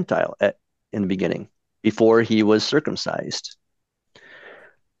was a Gentile in the beginning before he was circumcised.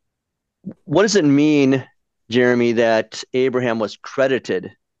 What does it mean, Jeremy, that Abraham was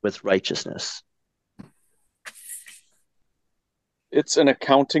credited with righteousness? It's an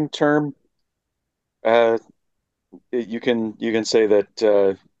accounting term. You can say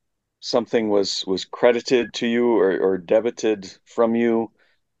that something was credited to you or debited from you.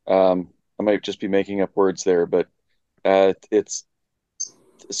 I might just be making up words there, but it's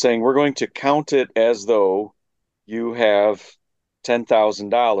saying we're going to count it as though you have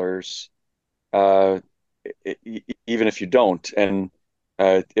 $10,000, even if you don't. And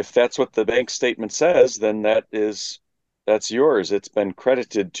if that's what the bank statement says, then that's yours. It's been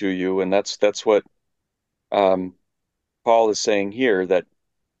credited to you, and that's what Paul is saying here. That,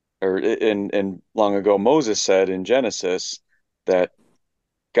 or in long ago Moses said in Genesis that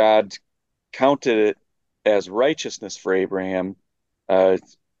God counted it as righteousness for Abraham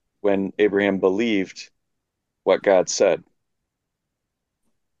when Abraham believed what God said.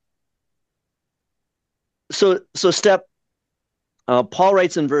 So Step, Paul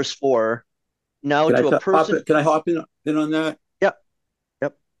writes in verse 4, now can to a person. Can I hop in on that? Yep.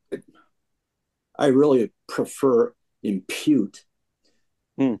 Yep. I really prefer impute.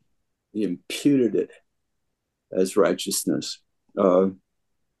 Hmm. He imputed it as righteousness. I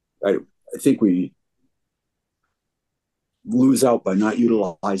think we lose out by not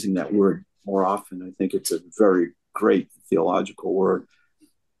utilizing that word more often. I think it's a very great theological word,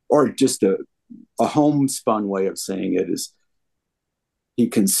 or just a homespun way of saying it is he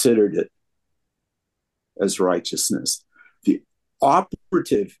considered it as righteousness. The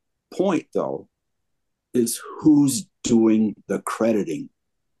operative point, though, is who's doing the crediting.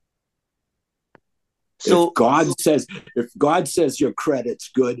 So if God says your credit's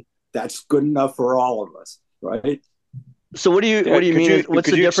good, that's good enough for all of us, right? So what do you mean? What's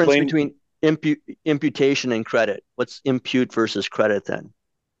the difference between imputation and credit? What's impute versus credit then?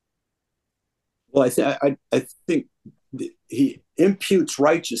 Well, I think he imputes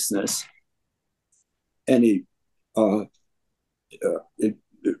righteousness, and it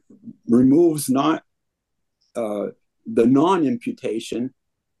removes not the non-imputation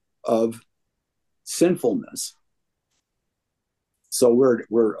of sinfulness. So we're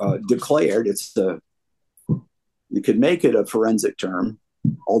declared. You could make it a forensic term,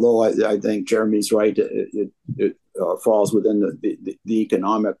 although I think Jeremy's right. It falls within the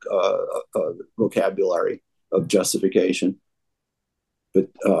economic vocabulary of justification. But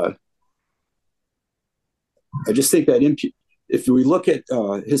I just think that if we look at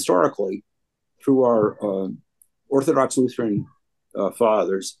historically through our Orthodox Lutheran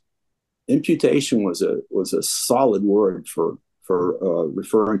fathers, imputation was a solid word for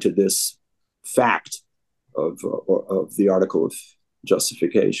referring to this fact of the article of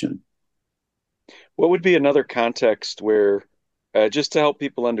justification. What would be another context where, just to help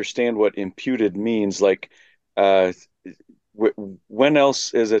people understand what imputed means, like when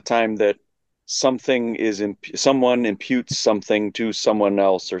else is a time that someone imputes something to someone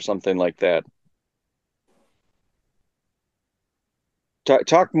else or something like that?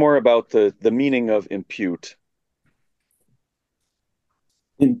 Talk more about the meaning of impute.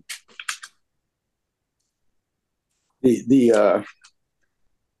 In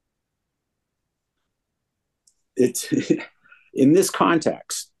it's in this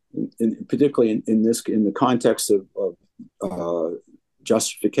context, particularly in the context of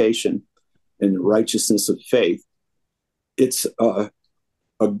justification and righteousness of faith, it's a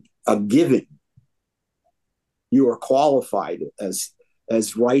giving. You are qualified as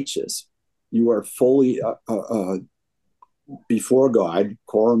righteous. You are fully before God,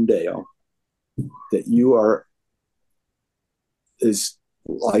 coram Deo, that you are is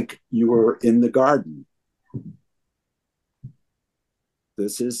like you were in the garden.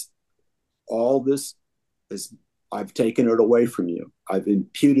 All this is I've taken it away from you. I've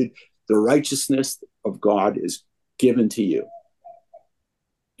imputed the righteousness of God is given to you.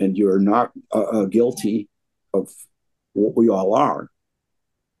 And you're not guilty of what we all are.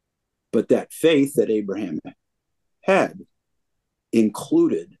 But that faith that Abraham had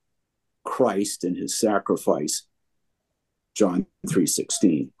included Christ and his sacrifice, John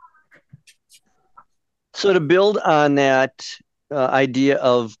 3:16. So to build on that idea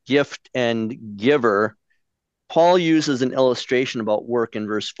of gift and giver, Paul uses an illustration about work in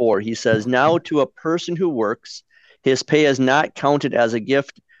verse 4. He says, "Now to a person who works, his pay is not counted as a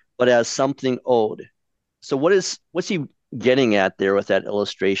gift, but as something owed." So what's he getting at there with that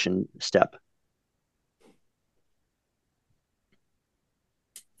illustration step?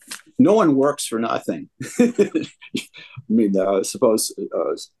 No one works for nothing. I mean, I suppose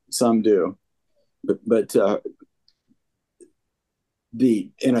some do, but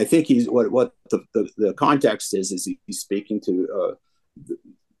and I think he's what the context is he's speaking to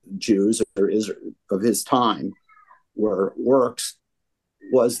Jews or Israel of his time, where works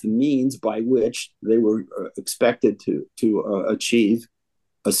was the means by which they were expected to achieve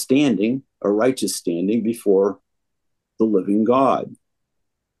a righteous standing before the living God.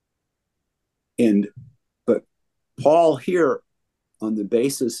 But Paul here, on the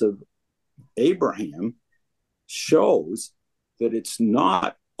basis of Abraham, shows that it's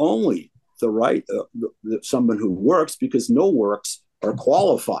not only the right someone who works, because no works are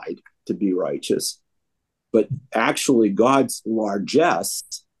qualified to be righteous, but actually God's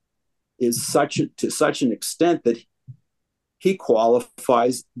largesse is to such an extent that he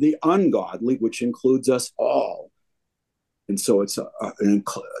qualifies the ungodly, which includes us all. And so it's an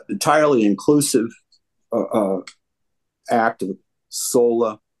entirely inclusive act of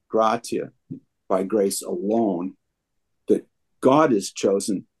sola gratia, by grace alone, that God has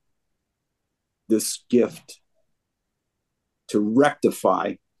chosen this gift to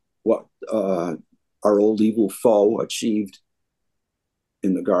rectify what our old evil foe achieved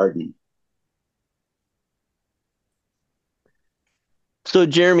in the garden. So,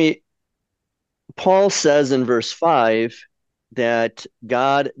 Jeremy, Paul says in verse 5 that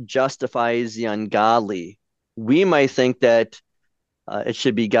God justifies the ungodly. We might think that it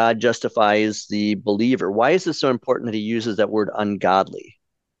should be God justifies the believer. Why is it so important that he uses that word ungodly?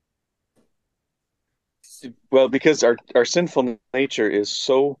 Well, because our sinful nature is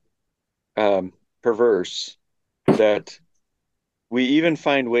so perverse that we even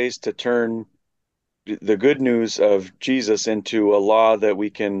find ways to turn the good news of Jesus into a law that we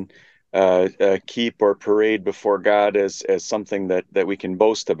can keep or parade before God as something that we can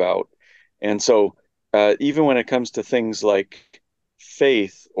boast about. And so even when it comes to things like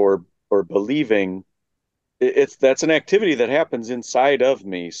faith or believing, that's an activity that happens inside of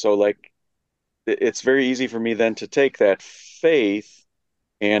me. So like it's very easy for me then to take that faith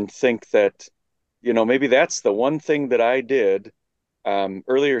and think that, maybe that's the one thing that I did.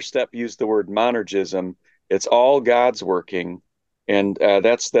 Earlier Step used the word monergism. It's all God's working. And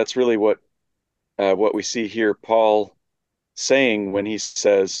that's really what we see here. Paul saying when he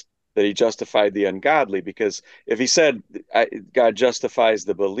says that he justified the ungodly? Because if he said God justifies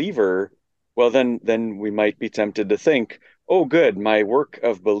the believer, well, then we might be tempted to think, oh, good, my work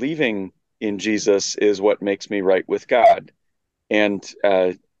of believing in Jesus is what makes me right with God. And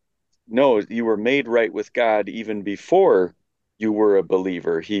no, you were made right with God even before you were a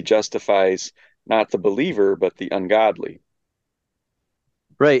believer. He justifies not the believer, but the ungodly.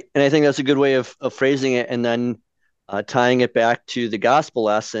 Right. And I think that's a good way of phrasing it. And then tying it back to the gospel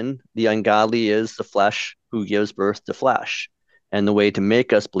lesson, the ungodly is the flesh who gives birth to flesh. And the way to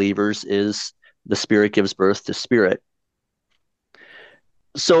make us believers is the spirit gives birth to spirit.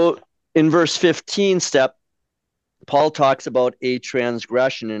 So in verse 15, Paul talks about a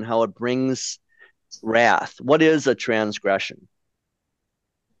transgression and how it brings wrath. What is a transgression?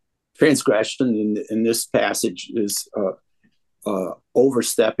 Transgression in this passage is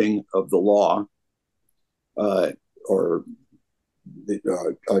overstepping of the law, or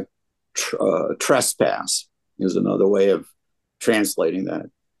trespass is another way of translating that.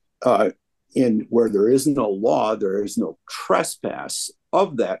 In where there is no law, there is no trespass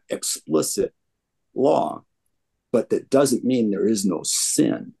of that explicit law, but that doesn't mean there is no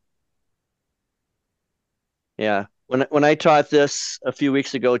sin. Yeah. When I taught this a few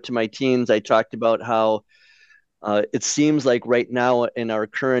weeks ago to my teens, I talked about how it seems like right now in our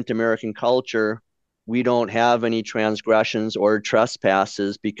current American culture, we don't have any transgressions or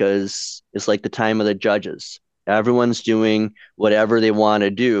trespasses because it's like the time of the judges. Everyone's doing whatever they want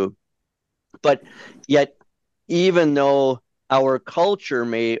to do. But yet, even though our culture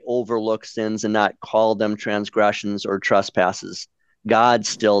may overlook sins and not call them transgressions or trespasses, God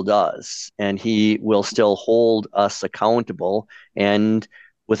still does, and he will still hold us accountable. And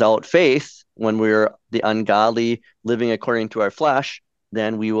without faith, when we're the ungodly living according to our flesh,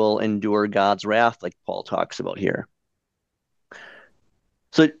 then we will endure God's wrath, like Paul talks about here.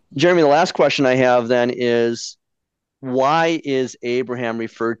 So, Jeremy, the last question I have then is, why is Abraham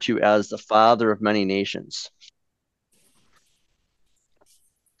referred to as the father of many nations?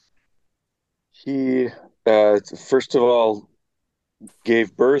 He, first of all,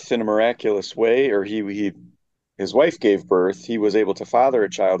 gave birth in a miraculous way, or his wife gave birth. He was able to father a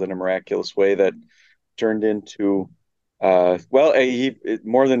child in a miraculous way that turned into, more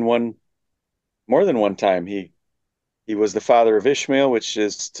than one time. He was the father of Ishmael, which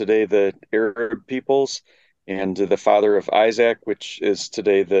is today the Arab peoples, and the father of Isaac, which is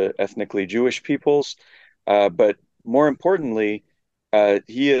today the ethnically Jewish peoples. But more importantly,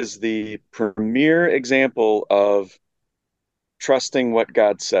 he is the premier example of trusting what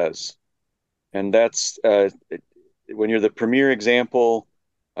God says. And that's when you're the premier example,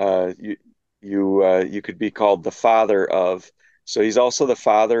 you could be called the father of. So he's also the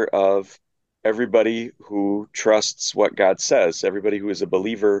father of everybody who trusts what God says, everybody who is a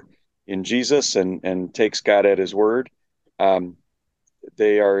believer in Jesus and takes God at his word.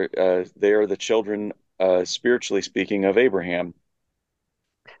 They are the children, spiritually speaking, of Abraham.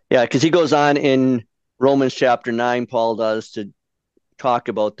 Yeah, because he goes on in Romans chapter 9, Paul does, to talk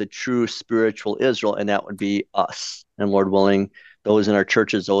about the true spiritual Israel, and that would be us. And Lord willing, those in our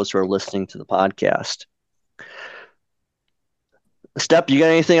churches, those who are listening to the podcast. Step, you got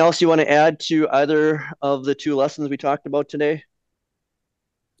anything else you want to add to either of the two lessons we talked about today?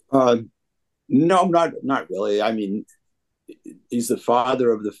 No, not really. I mean, he's the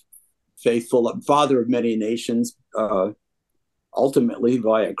father of the faithful, father of many nations, ultimately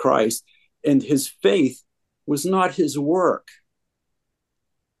via Christ. And his faith was not his work.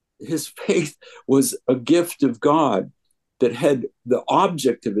 His faith was a gift of God that had the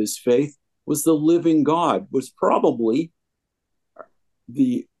object of his faith was the living God, was probably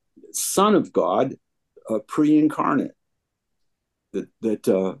the Son of God, pre-incarnate,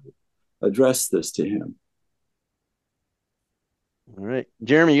 that addressed this to him. All right.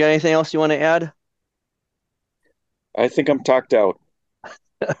 Jeremy, you got anything else you want to add? I think I'm talked out.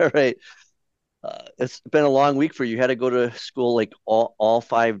 All right. It's been a long week for you. You had to go to school like all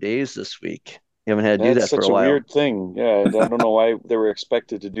 5 days this week. You haven't had to do that for a while. That's such a weird thing. Yeah, I don't know why they were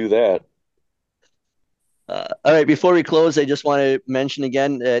expected to do that. All right. Before we close, I just want to mention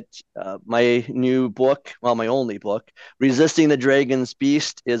again that my new book, well, my only book, Resisting the Dragon's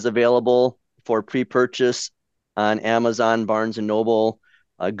Beast, is available for pre-purchase on Amazon, Barnes & Noble,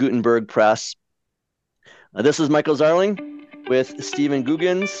 Gutenberg Press. This is Michael Zarling with Stephen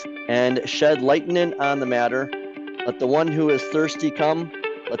Googans and Shed Lightning on the matter. Let the one who is thirsty come.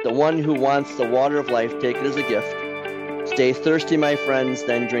 Let the one who wants the water of life take it as a gift. Stay thirsty, my friends,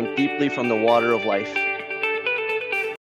 then drink deeply from the water of life.